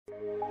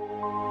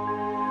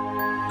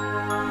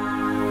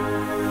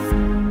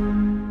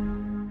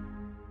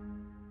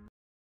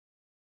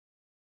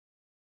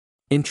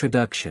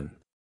Introduction.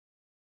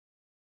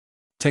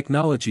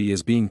 Technology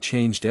is being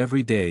changed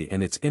every day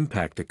and its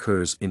impact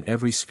occurs in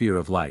every sphere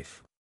of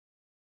life.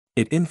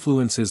 It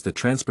influences the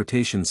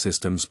transportation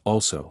systems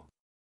also.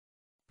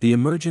 The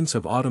emergence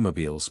of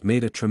automobiles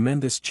made a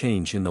tremendous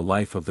change in the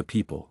life of the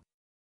people.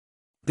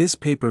 This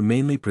paper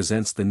mainly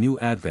presents the new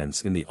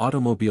advents in the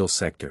automobile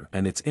sector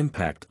and its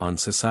impact on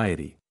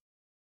society.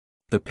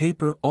 The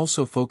paper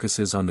also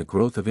focuses on the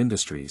growth of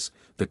industries,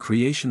 the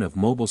creation of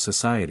mobile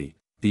society,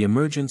 the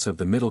emergence of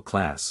the middle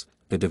class,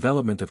 the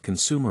development of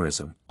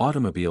consumerism,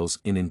 automobiles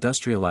in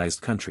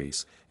industrialized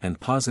countries,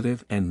 and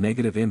positive and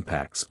negative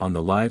impacts on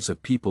the lives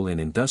of people in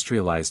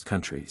industrialized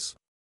countries.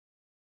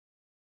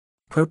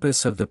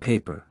 Purpose of the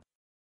paper.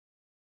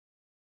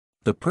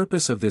 The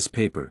purpose of this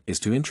paper is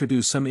to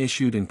introduce some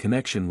issues in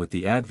connection with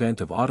the advent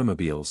of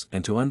automobiles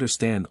and to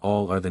understand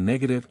all are the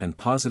negative and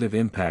positive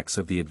impacts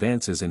of the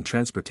advances in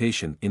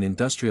transportation in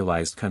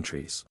industrialized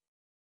countries.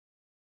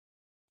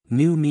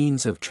 New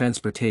means of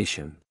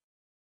transportation.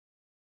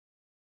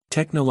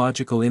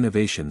 Technological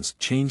innovations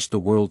changed the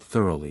world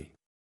thoroughly.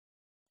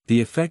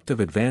 The effect of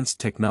advanced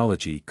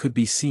technology could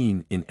be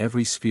seen in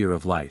every sphere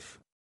of life.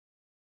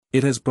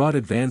 It has brought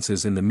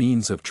advances in the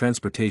means of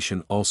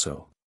transportation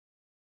also.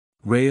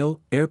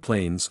 Rail,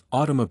 airplanes,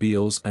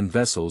 automobiles and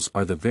vessels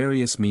are the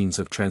various means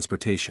of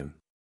transportation.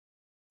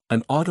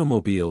 An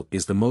automobile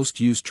is the most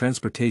used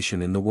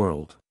transportation in the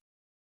world.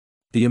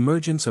 The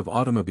emergence of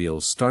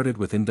automobiles started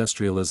with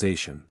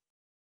industrialization.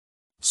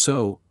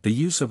 So, the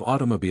use of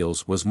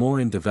automobiles was more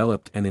in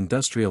developed and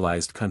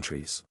industrialized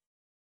countries.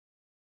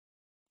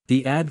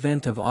 The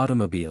advent of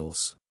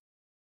automobiles.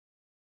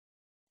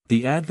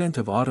 The advent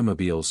of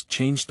automobiles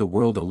changed the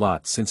world a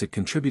lot since it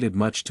contributed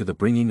much to the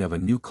bringing of a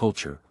new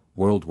culture,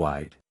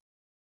 worldwide.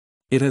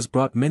 It has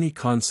brought many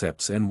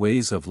concepts and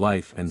ways of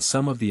life, and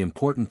some of the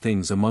important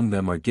things among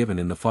them are given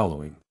in the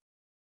following.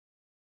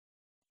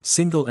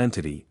 Single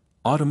entity,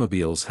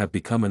 automobiles have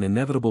become an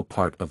inevitable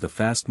part of the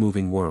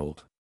fast-moving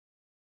world.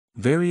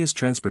 Various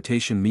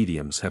transportation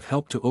mediums have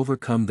helped to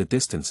overcome the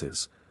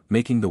distances,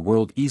 making the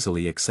world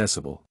easily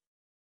accessible.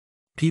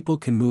 People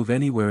can move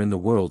anywhere in the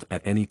world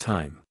at any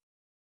time.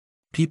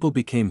 People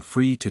became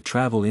free to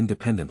travel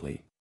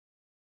independently.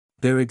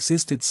 There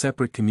existed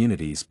separate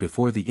communities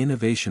before the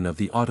innovation of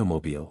the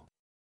automobile.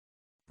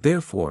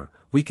 Therefore,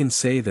 we can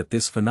say that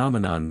this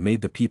phenomenon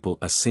made the people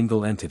a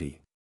single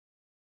entity.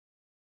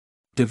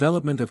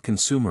 Development of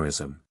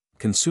consumerism.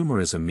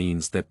 Consumerism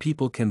means that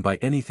people can buy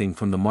anything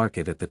from the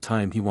market at the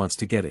time he wants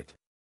to get it.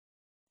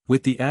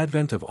 With the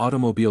advent of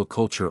automobile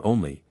culture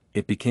only,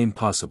 it became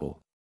possible.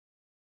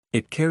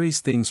 It carries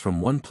things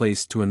from one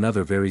place to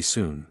another very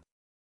soon.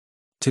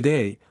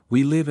 Today,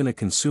 we live in a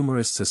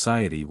consumerist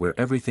society where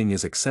everything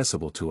is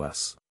accessible to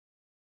us.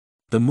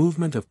 The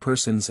movement of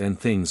persons and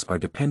things are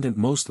dependent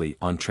mostly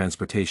on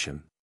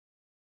transportation.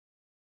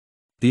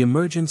 The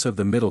emergence of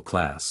the middle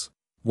class.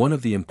 One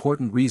of the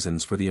important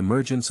reasons for the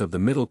emergence of the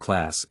middle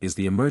class is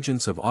the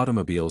emergence of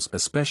automobiles,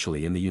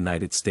 especially in the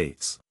United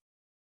States.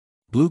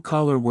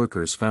 Blue-collar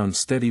workers found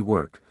steady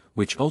work,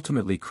 which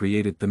ultimately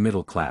created the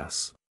middle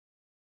class.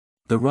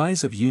 The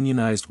rise of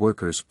unionized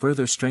workers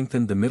further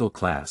strengthened the middle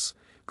class,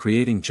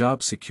 creating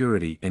job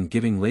security and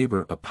giving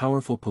labor a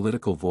powerful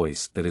political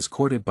voice that is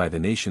courted by the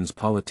nation's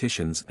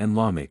politicians and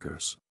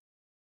lawmakers.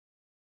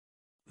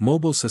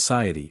 Mobile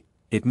society,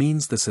 it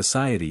means the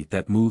society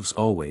that moves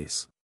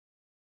always.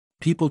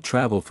 People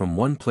travel from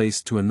one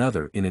place to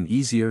another in an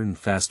easier and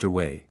faster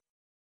way.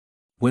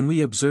 When we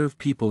observe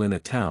people in a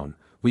town,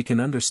 we can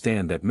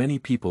understand that many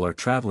people are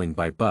traveling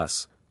by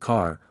bus,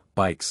 car,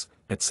 bikes,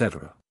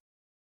 etc.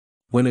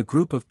 When a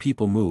group of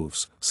people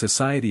moves,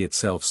 society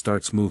itself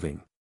starts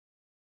moving.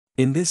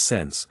 In this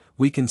sense,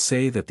 we can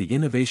say that the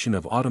innovation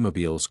of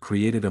automobiles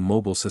created a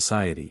mobile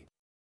society.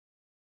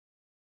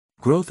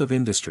 Growth of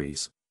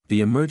industries. The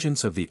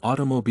emergence of the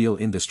automobile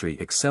industry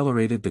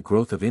accelerated the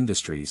growth of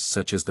industries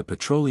such as the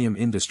petroleum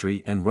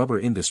industry and rubber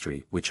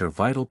industry, which are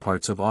vital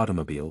parts of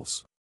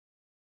automobiles.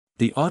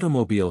 The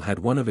automobile had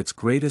one of its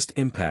greatest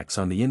impacts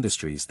on the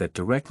industries that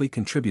directly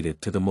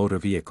contributed to the motor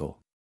vehicle.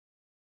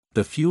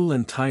 The fuel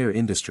and tire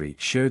industry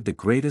shared the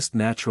greatest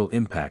natural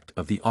impact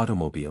of the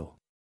automobile.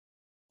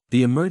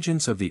 The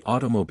emergence of the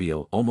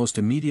automobile almost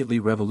immediately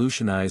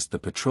revolutionized the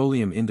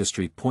petroleum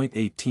industry.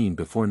 18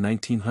 Before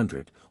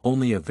 1900,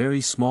 only a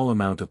very small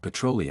amount of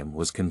petroleum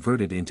was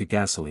converted into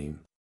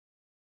gasoline.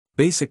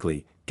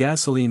 Basically,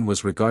 gasoline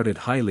was regarded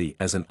highly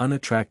as an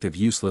unattractive,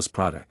 useless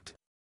product.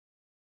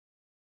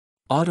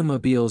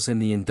 Automobiles in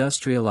the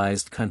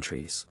industrialized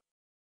countries.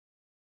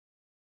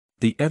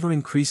 The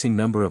ever-increasing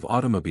number of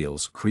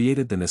automobiles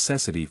created the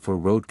necessity for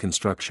road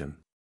construction.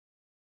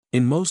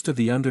 In most of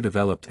the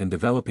underdeveloped and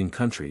developing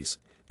countries,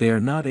 they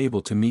are not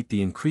able to meet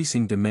the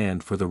increasing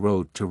demand for the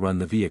road to run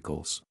the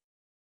vehicles.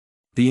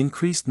 The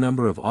increased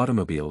number of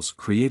automobiles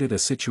created a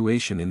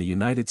situation in the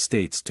United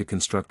States to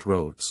construct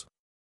roads.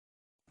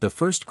 The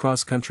first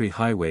cross-country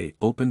highway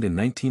opened in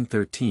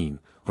 1913,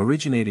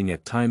 originating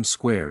at Times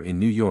Square in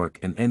New York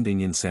and ending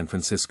in San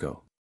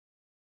Francisco.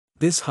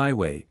 This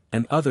highway,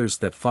 and others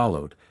that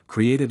followed,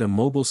 created a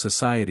mobile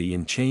society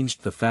and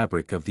changed the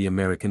fabric of the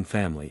American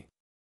family.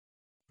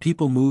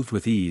 People moved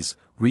with ease,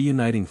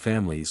 reuniting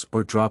families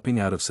or dropping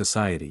out of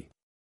society.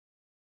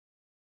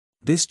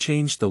 This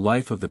changed the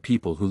life of the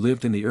people who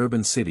lived in the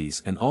urban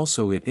cities, and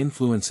also it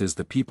influences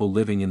the people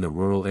living in the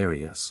rural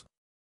areas.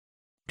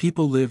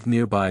 People lived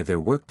nearby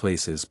their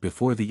workplaces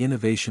before the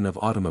innovation of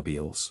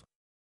automobiles.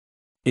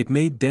 It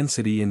made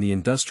density in the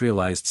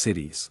industrialized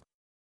cities.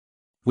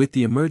 With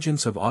the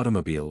emergence of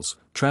automobiles,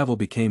 travel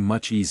became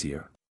much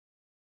easier.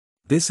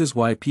 This is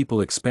why people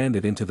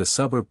expanded into the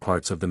suburb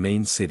parts of the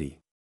main city.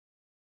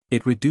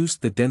 It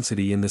reduced the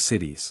density in the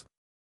cities.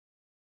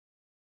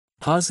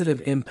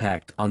 Positive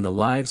impact on the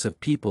lives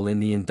of people in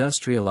the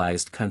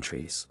industrialized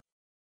countries.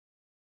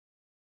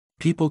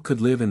 People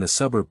could live in the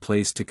suburb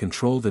place to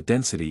control the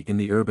density in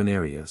the urban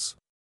areas.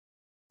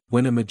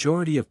 When a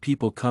majority of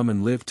people come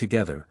and live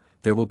together,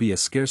 there will be a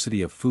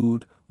scarcity of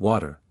food,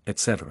 water,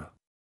 etc.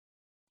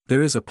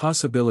 There is a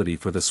possibility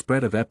for the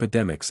spread of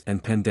epidemics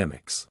and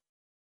pandemics.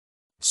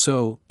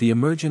 So, the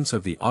emergence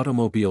of the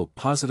automobile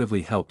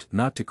positively helped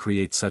not to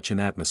create such an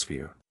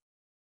atmosphere.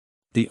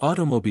 The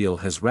automobile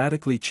has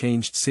radically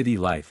changed city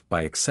life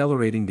by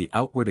accelerating the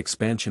outward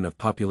expansion of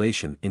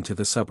population into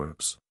the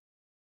suburbs.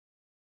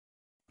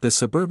 The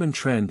suburban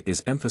trend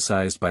is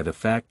emphasized by the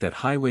fact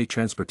that highway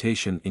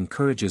transportation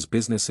encourages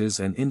businesses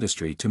and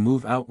industry to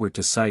move outward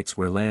to sites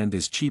where land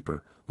is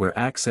cheaper, where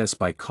access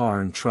by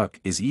car and truck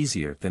is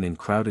easier than in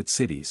crowded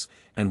cities,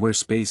 and where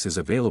space is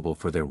available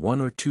for their 1-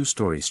 or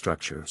 2-story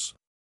structures.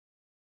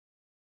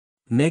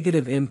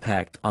 Negative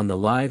impact on the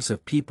lives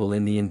of people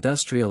in the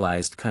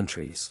industrialized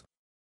countries.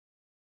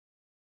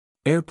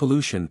 Air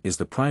pollution is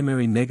the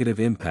primary negative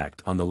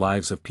impact on the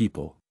lives of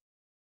people.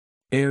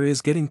 Air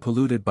is getting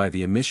polluted by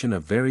the emission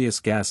of various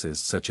gases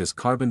such as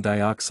carbon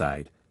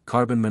dioxide,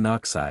 carbon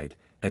monoxide,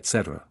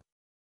 etc.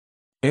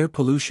 Air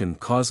pollution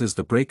causes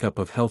the breakup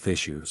of health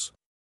issues.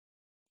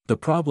 The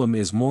problem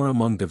is more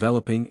among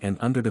developing and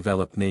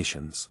underdeveloped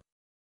nations.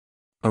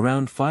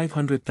 Around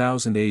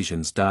 500,000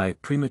 Asians die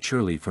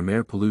prematurely from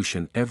air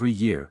pollution every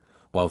year,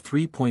 while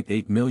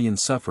 3.8 million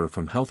suffer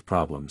from health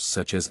problems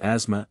such as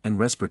asthma and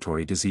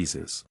respiratory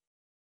diseases.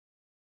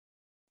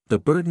 The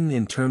burden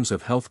in terms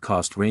of health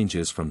cost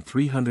ranges from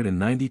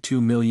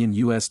 $392 million to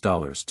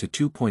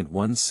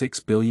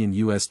 $2.16 billion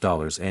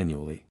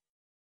annually.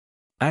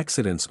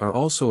 Accidents are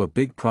also a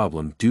big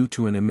problem due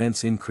to an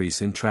immense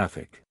increase in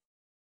traffic.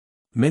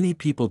 Many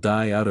people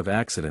die out of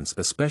accidents,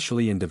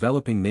 especially in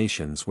developing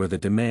nations where the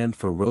demand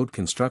for road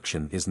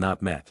construction is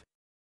not met.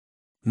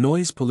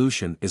 Noise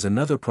pollution is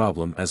another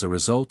problem as a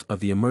result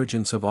of the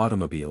emergence of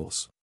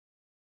automobiles.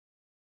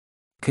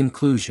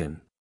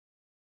 Conclusion.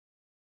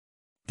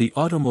 The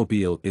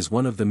automobile is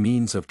one of the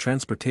means of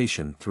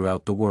transportation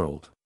throughout the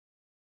world.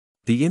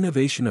 The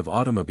innovation of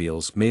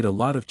automobiles made a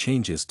lot of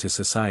changes to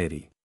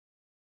society.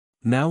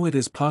 Now it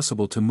is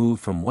possible to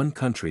move from one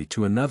country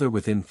to another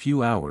within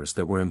few hours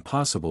that were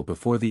impossible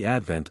before the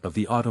advent of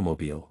the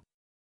automobile.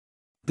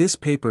 This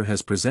paper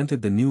has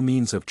presented the new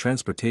means of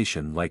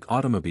transportation like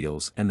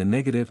automobiles and the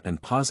negative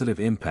and positive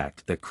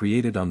impact that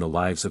created on the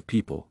lives of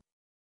people.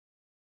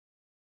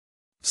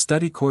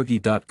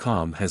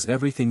 StudyCorgi.com has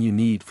everything you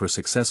need for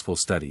successful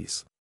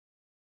studies.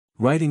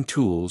 Writing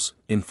tools,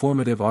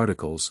 informative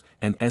articles,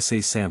 and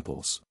essay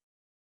samples.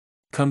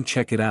 Come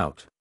check it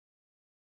out.